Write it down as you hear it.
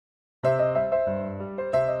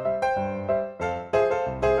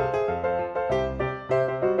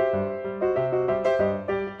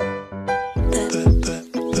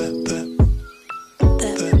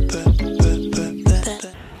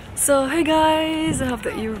Hi guys, I hope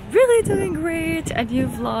that you're really doing great. A new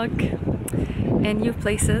vlog and new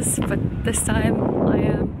places, but this time I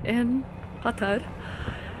am in Qatar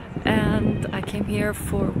and I came here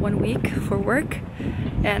for 1 week for work,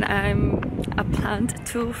 and I planned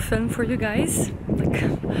to film for you guys, but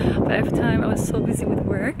every time I was so busy with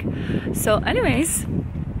work. So anyways,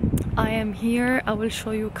 I am here. I will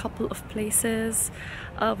show you a couple of places.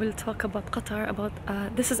 I will talk about Qatar.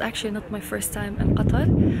 This is actually not my first time in Qatar.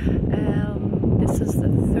 This is the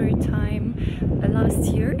third time.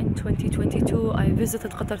 Last year in 2022 I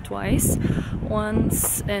visited Qatar twice,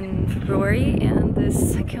 once in February and the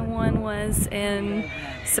second one was in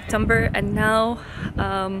September, and now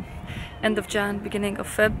end of Jan, beginning of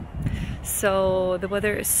Feb. So the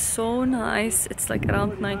weather is so nice. It's like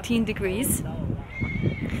around 19 degrees.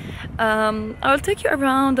 I will take you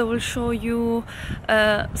around. I will show you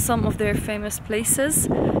some of their famous places.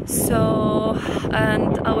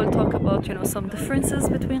 And I will talk about, you know, some differences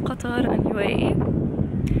between Qatar and UAE.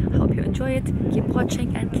 Hope you enjoy it. Keep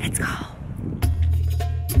watching and let's go.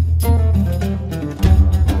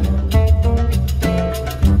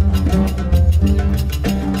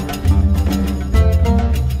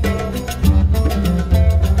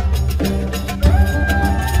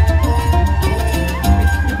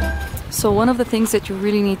 So one of the things that you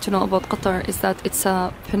really need to know about Qatar is that it's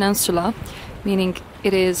a peninsula, meaning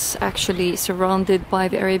it is actually surrounded by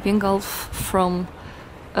the Arabian Gulf from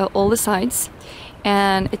all the sides,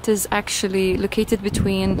 and it is actually located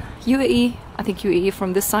between UAE, I think UAE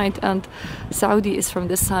from this side, and Saudi is from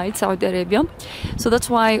this side, Saudi Arabia. So that's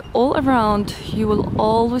why all around you will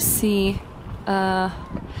always see the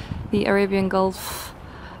Arabian Gulf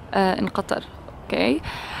in Qatar. Okay.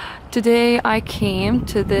 Today I came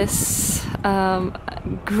to this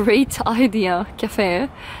great idea cafe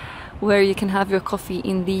where you can have your coffee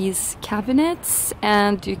in these cabinets,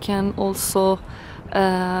 and you can also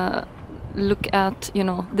look at, you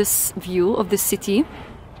know, this view of the city.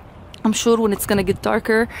 I'm sure when it's gonna get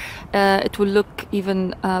darker it will look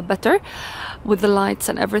even better with the lights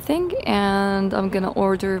and everything. And I'm gonna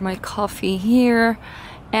order my coffee here,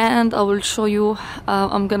 and I will show you.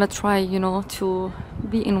 I'm gonna try, you know, to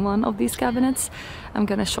be in one of these cabinets. I'm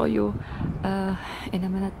gonna show you in a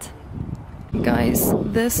minute. Guys,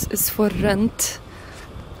 this is for rent.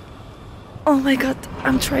 Oh my god,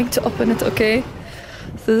 I'm trying to open it. Okay,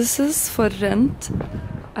 so this is for rent.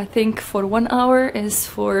 I think for 1 hour is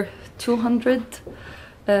for 200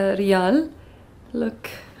 riyal. Look,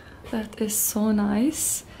 that is so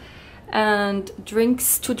nice. And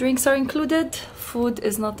drinks, 2 drinks are included. Food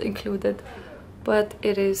is not included, but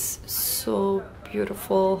it is so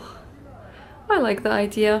beautiful. I like the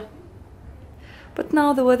idea, but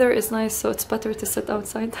now the weather is nice, so it's better to sit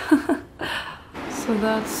outside. So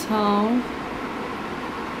that's how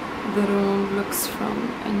the room looks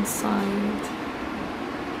from inside.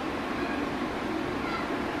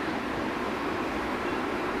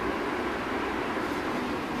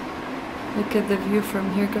 Look at the view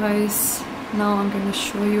from here, guys. Now I'm gonna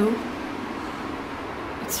show you.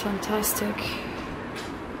 It's fantastic.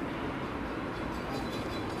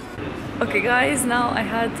 Okay guys, now I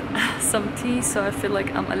had some tea, so I feel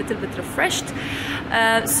like I'm a little bit refreshed.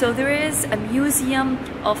 So there is a museum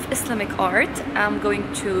of Islamic art. I'm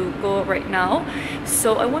going to go right now.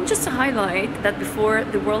 So I want just to highlight that before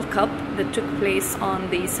the World Cup that took place on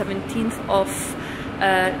the 17th of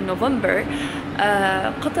November,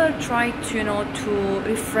 Qatar tried to, you know, to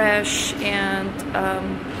refresh and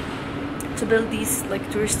to build these like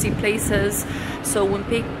touristy places. So when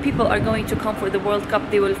people are going to come for the World Cup,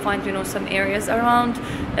 they will find, you know, some areas around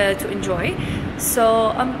to enjoy.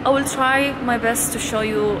 So I will try my best to show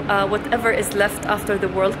you whatever is left after the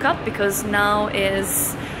World Cup, because now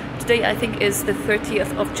is, today I think is the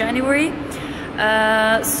 30th of January.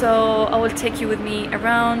 So I will take you with me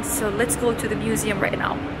around. So let's go to the museum right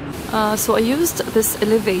now. So I used this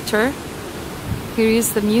elevator. Here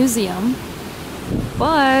is the museum.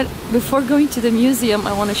 But before going to the museum,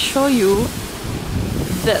 I want to show you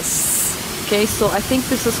this. Okay, so I think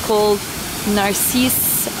this is called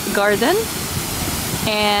Narcisse Garden,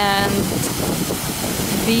 and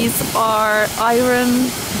these are iron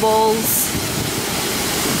balls.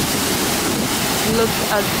 Look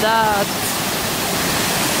at that.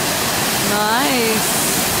 Nice.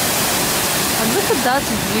 And look at that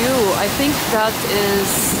view. I think that is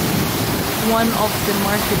one of the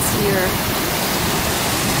markets here.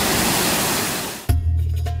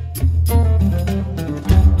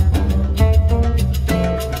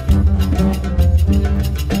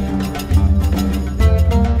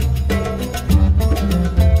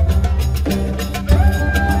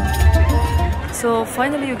 So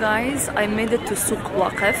finally you guys, I made it to Souq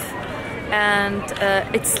Waqif, and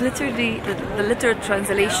it's literally the literal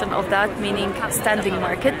translation of that, meaning standing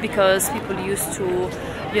market, because people used to,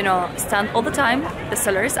 you know, stand all the time. The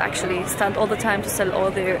sellers actually stand all the time to sell all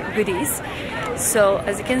their goodies. So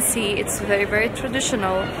as you can see, it's very, very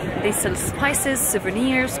traditional. They sell spices,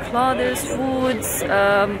 souvenirs, clothes, foods,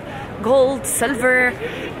 gold, silver,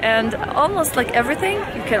 and almost like everything.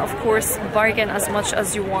 You can of course bargain as much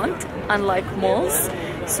as you want, unlike malls.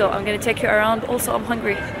 So I'm gonna take you around. Also, I'm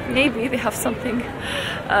hungry. Maybe they have something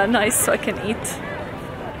nice so I can eat.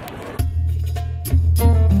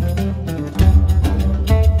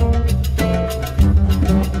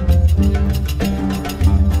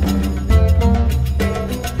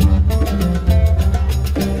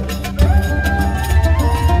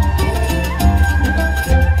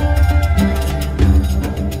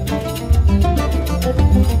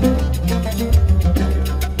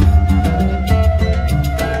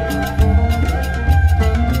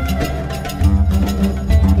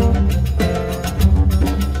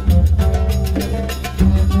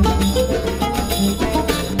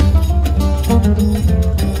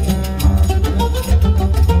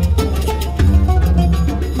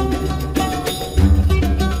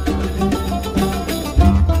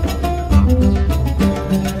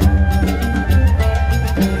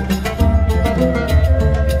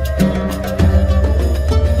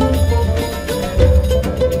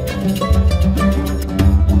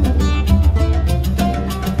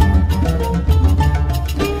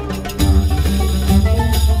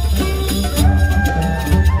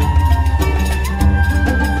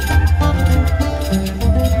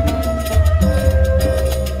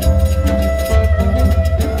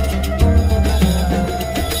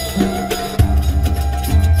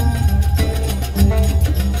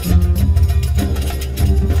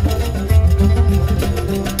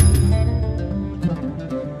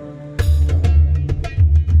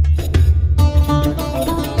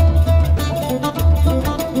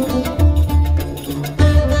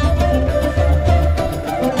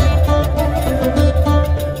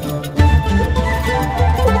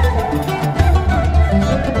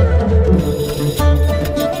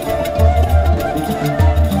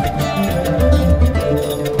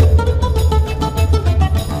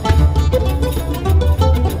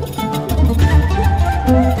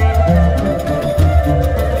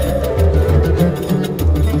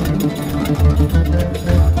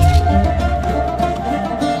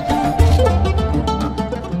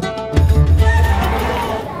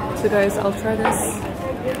 So guys, I'll try this.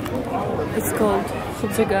 It's called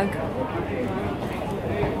khubzagag.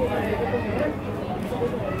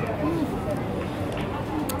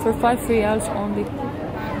 For 5 riyals only.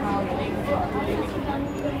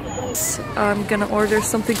 I'm gonna order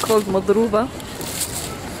something called madruba.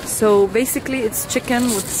 So basically it's chicken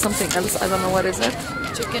with something else. I don't know what is it.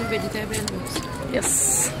 Chicken, vegetable mix.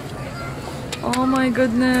 Yes. Oh my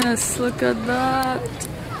goodness, look at that.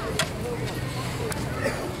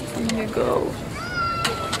 Here you go.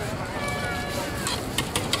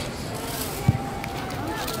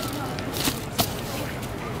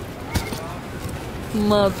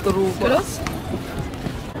 Madruba.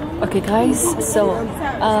 Okay guys, so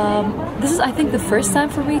this is I think the first time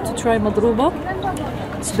for me to try madruba.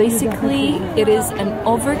 So basically it is an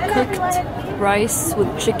overcooked rice with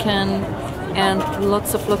chicken and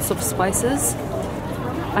lots of spices.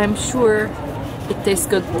 I'm sure it tastes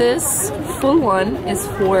good. This full one is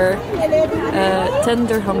for 10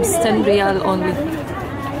 dirhams, 10 riyal only.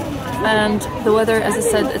 And the weather, as I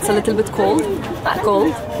said, it's a little bit cold. Not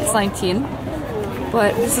cold, it's 19.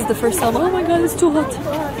 But this is the first time. Oh my god, it's too hot.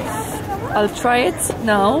 I'll try it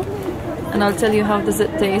now and I'll tell you how does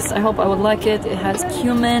it taste. I hope I would like it. It has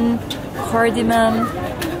cumin, cardamom,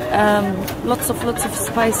 lots of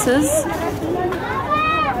spices.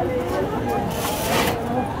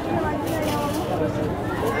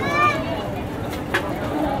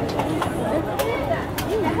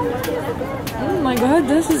 Oh my god,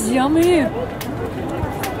 this is yummy.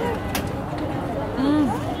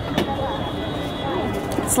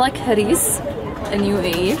 It's like haris in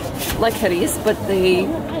UAE, like haris, but they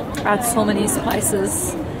add so many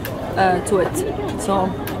spices to it. So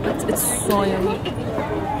it's so yummy.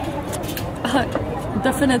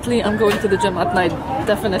 Definitely, I'm going to the gym at night.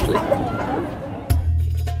 Definitely.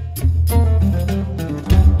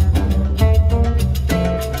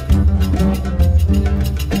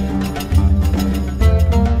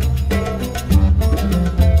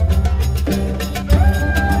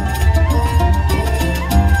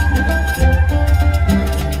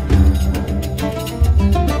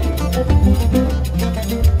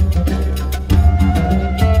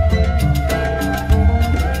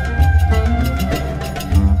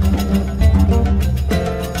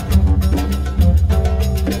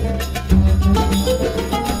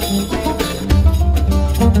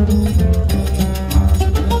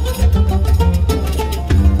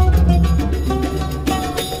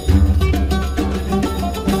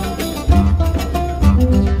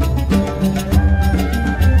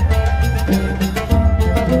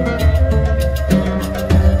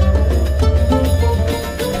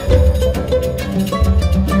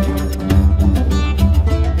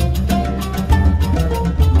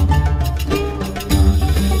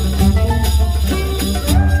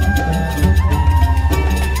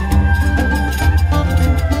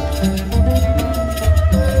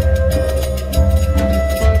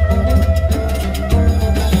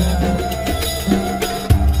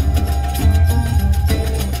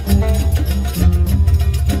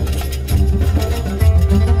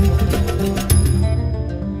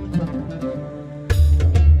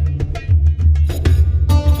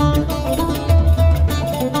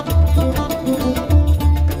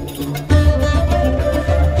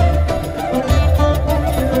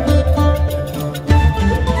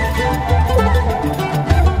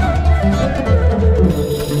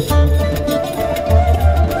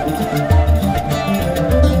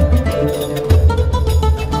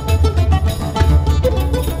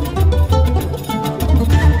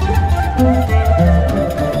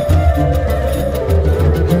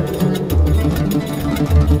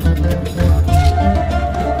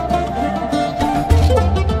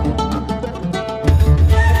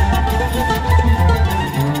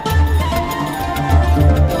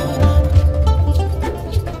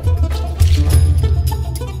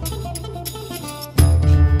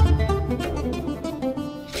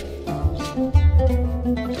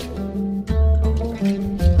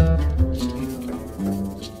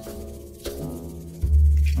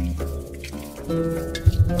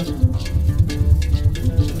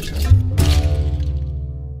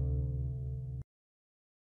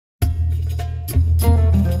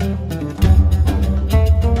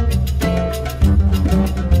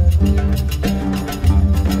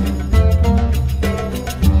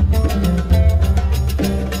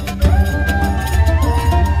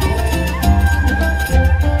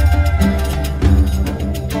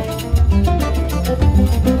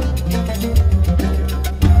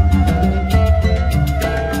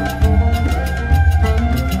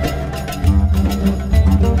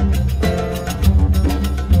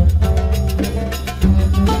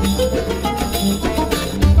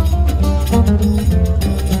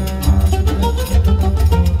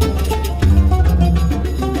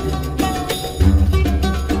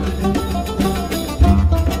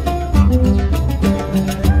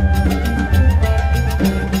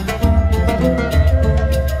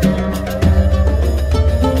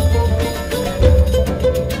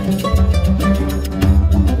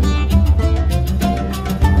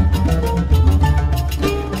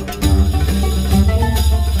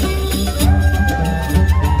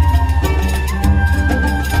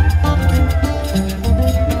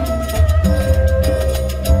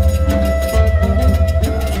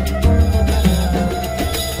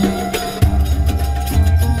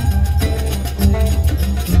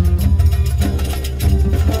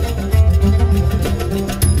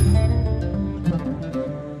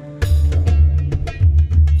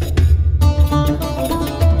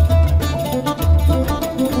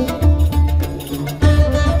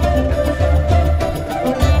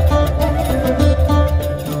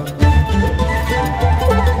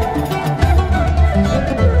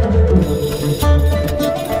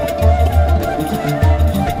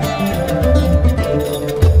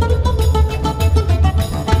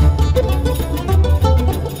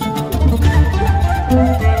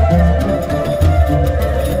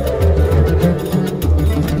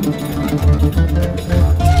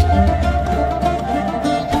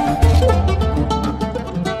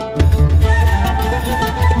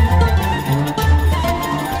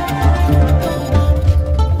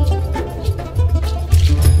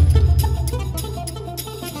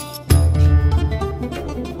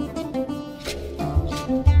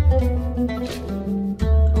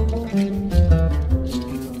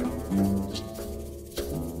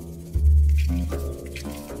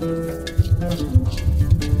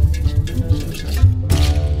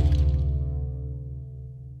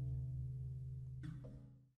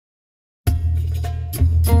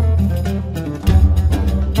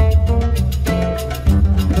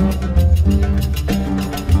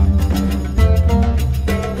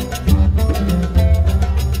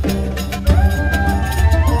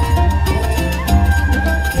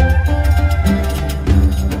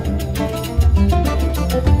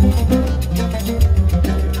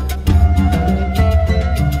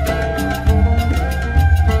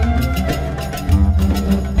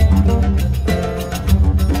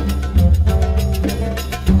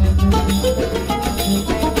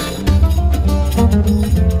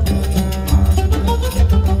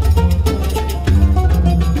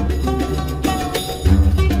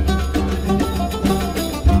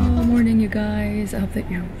 I hope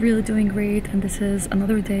that you're really doing great, and this is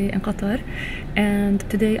another day in Qatar, and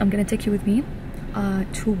today I'm gonna take you with me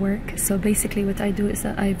to work. So basically what I do is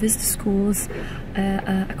that I visit schools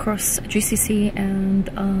across GCC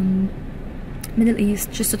and Middle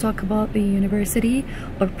East, just to talk about the university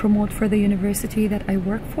or promote for the university that I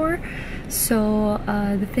work for. So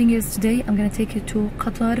the thing is, today I'm going to take you to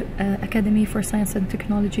Qatar Academy for Science and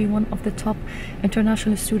Technology, one of the top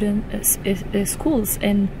international student schools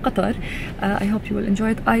in Qatar. I hope you will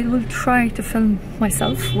enjoy it. I will try to film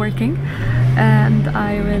myself working and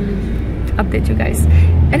I will update you guys.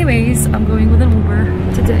 Anyways, I'm going with an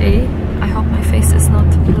Uber today. I hope my face is not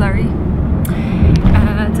blurry.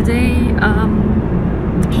 Today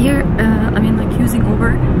here I mean, like, using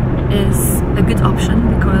Uber is a good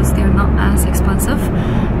option because they're not as expensive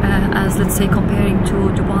as, let's say, comparing to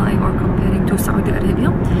Dubai or comparing to Saudi Arabia.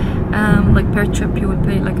 Like per trip you will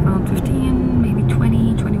pay like around 15, maybe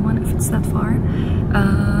 20, 21 if it's that far,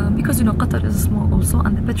 because, you know, Qatar is small also,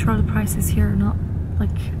 and the petrol prices here are not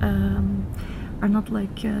like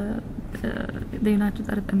the United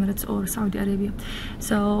Arab Emirates or Saudi Arabia.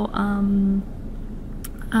 So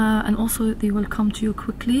and also they will come to you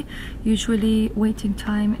quickly. Usually waiting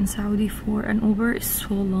time in Saudi for an Uber is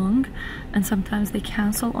so long, and sometimes they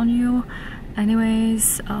cancel on you.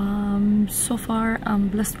 Anyways, so far I'm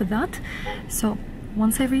blessed with that. So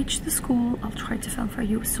once I reach the school, I'll try to film for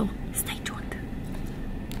you, so stay tuned.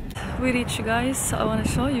 We reach, you guys, so I want to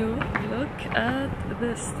show you. Look at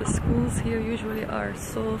this. The schools here usually are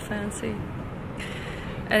so fancy.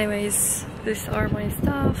 Anyways, these are my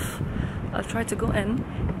stuff. I'll try to go in,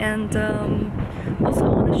 and also I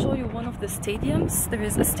want to show you one of the stadiums. There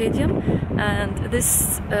is a stadium, and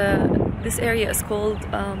this area is called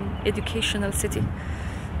Educational City,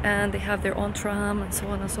 and they have their own tram and so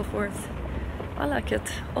on and so forth. I like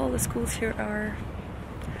it. All the schools here are,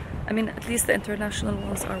 I mean, at least the international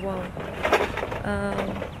ones are wow.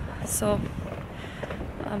 So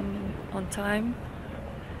I'm on time,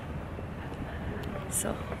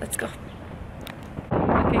 so let's go.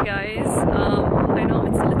 Okay guys, I know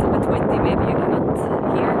it's a little bit windy, maybe you cannot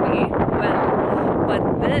hear me well, but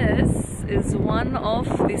this is one of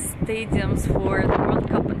the stadiums for the World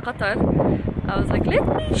Cup in Qatar. I was like, let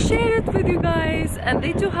me share it with you guys, and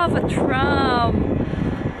they do have a tram.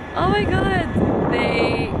 Oh my god,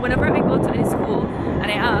 whenever I go to any school and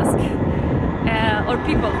I ask, or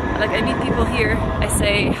people, like I meet people here, I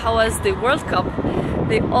say, how was the World Cup?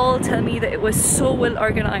 They all tell me that it was so well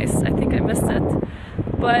organized. I think I missed it,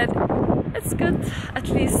 but it's good. At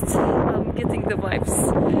least I'm getting the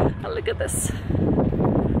vibes. Oh, look at this.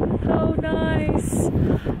 How nice.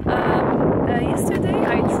 Yesterday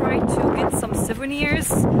I tried to get some souvenirs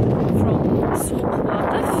from Souq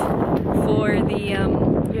Waqif for the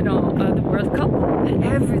you know, the World Cup.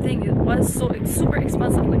 Everything was it's super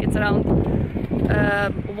expensive. Like it's around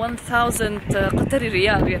 1,000 Qatari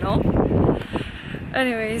riyal, you know.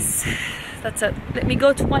 Anyways, that's it. Let me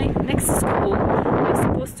go to my next school. I was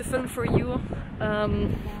supposed to film for you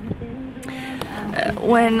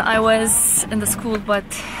when I was in the school, but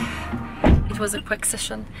it was a quick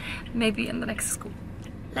session. Maybe in the next school.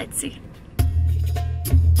 Let's see.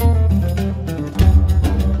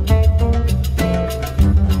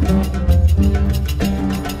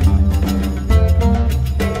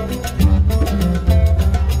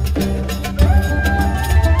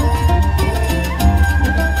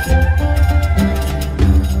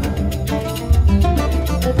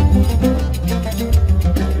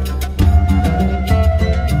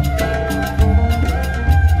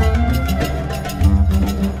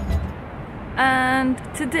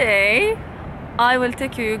 Today I will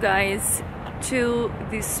take you guys to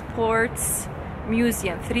the sports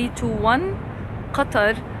museum, 321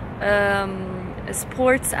 Qatar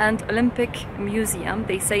Sports and Olympic Museum.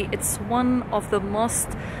 They say it's one of the most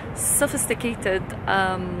sophisticated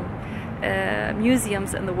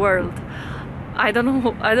museums in the world. I don't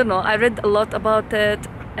know. I read a lot about it.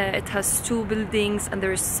 It has 2 buildings and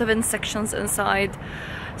there's 7 sections inside.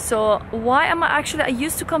 So why am I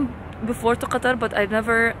used to come before to Qatar, but I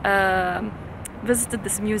never visited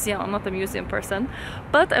this museum. I'm not a museum person,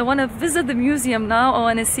 but I want to visit the museum now. I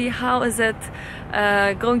want to see how is it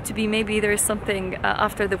going to be. Maybe there is something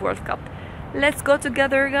after the World Cup. Let's go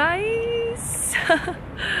together, guys.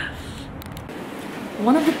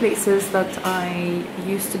 One of the places that I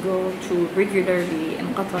used to go to regularly in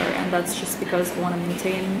Qatar, and that's just because I want to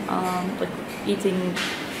maintain like eating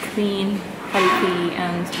clean, healthy,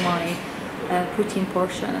 and my protein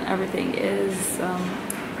portion and everything is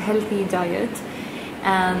healthy diet.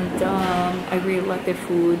 And I really like their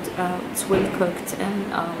food. It's well cooked, and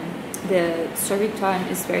the serving time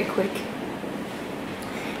is very quick,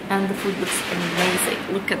 and the food looks amazing.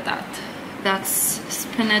 Look at that. That's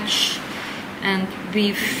spinach and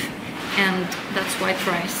beef, and that's white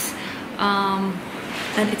rice, and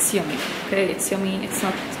it's yummy. Okay, it's yummy. It's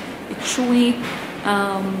chewy,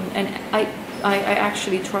 and I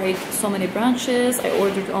actually tried so many branches. I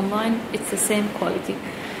ordered online. It's the same quality,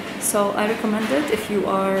 so I recommend it if you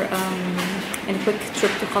are in a quick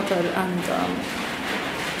trip to Qatar and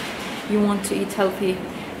you want to eat healthy.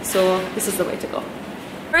 So this is the way to go.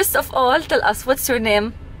 First of all, tell us, what's your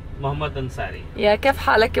name? Muhammad Ansari. Yeah, كيف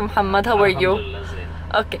حالك يا محمد? How are you?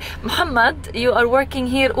 Okay, Muhammad, you are working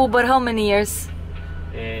here Uber how many years?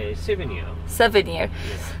 7 years. 7 years.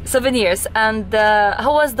 Yes. 7 years. And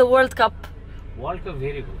how was the World Cup? World Cup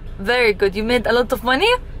very good. Very good. You made a lot of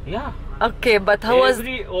money? Yeah. Okay, but how was?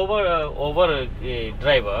 Every over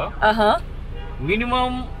driver.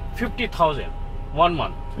 Minimum 50,000 1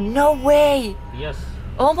 month. No way. Yes.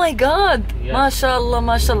 Oh my God. Yes. MashaAllah,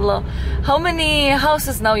 MashaAllah. How many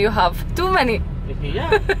houses now you have? Too many.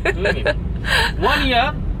 Yeah. Too many. 1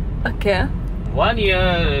 year. Okay. 1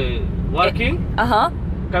 year working.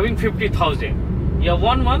 Coming 50,000. Yeah,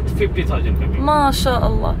 1 month 50,000 coming.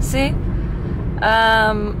 MashaAllah. See.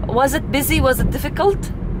 Was it busy? Was it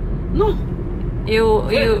difficult? No. You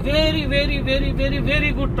very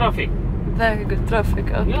good traffic. Very good traffic.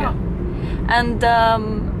 Okay. Yeah. And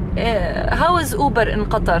how is Uber in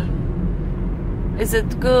Qatar? Is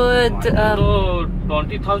it good?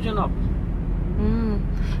 20,000 up.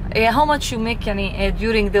 Yeah, how much you make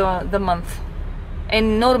during the month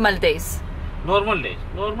in normal days? Normal days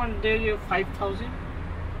 5,000.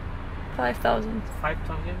 5,000.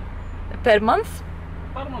 5,000 per month?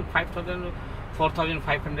 Per month 5,000,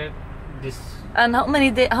 4,500. This. And how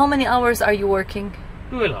many hours are you working?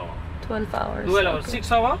 12 hours. 12 hours. 12 hours. Okay.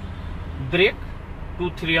 6 hours break.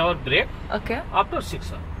 2-3 hour break. Okay. After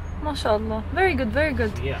 6 hours. MashaAllah. Very good, very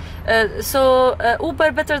good. Yeah. So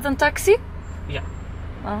Uber better than taxi? Yeah.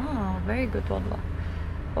 Ah, very good, wallah.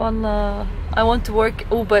 Wallah, I want to work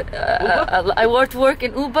Uber. I want to work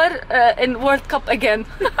in Uber in World Cup again.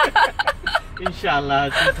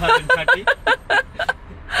 Inshallah, 2030.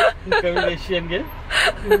 Asian game.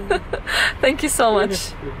 Thank you so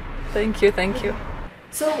much. Thank you, thank you.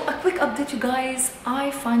 So a quick update, you guys.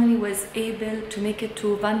 I finally was able to make it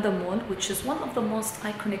to Vanda Mall, which is one of the most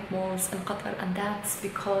iconic malls in Qatar, and that's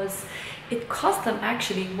because it cost them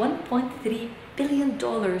actually $1.3 billion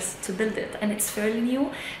to build it, and it's fairly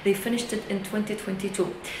new. They finished it in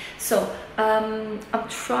 2022. So I'm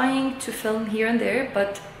trying to film here and there,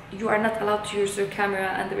 but you are not allowed to use your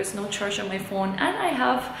camera, and there is no charge on my phone, and I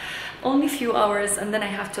have only a few hours, and then I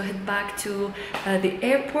have to head back to the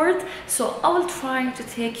airport. So I will try to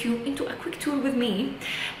take you into a quick tour with me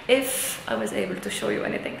if I was able to show you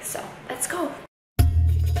anything. So let's go.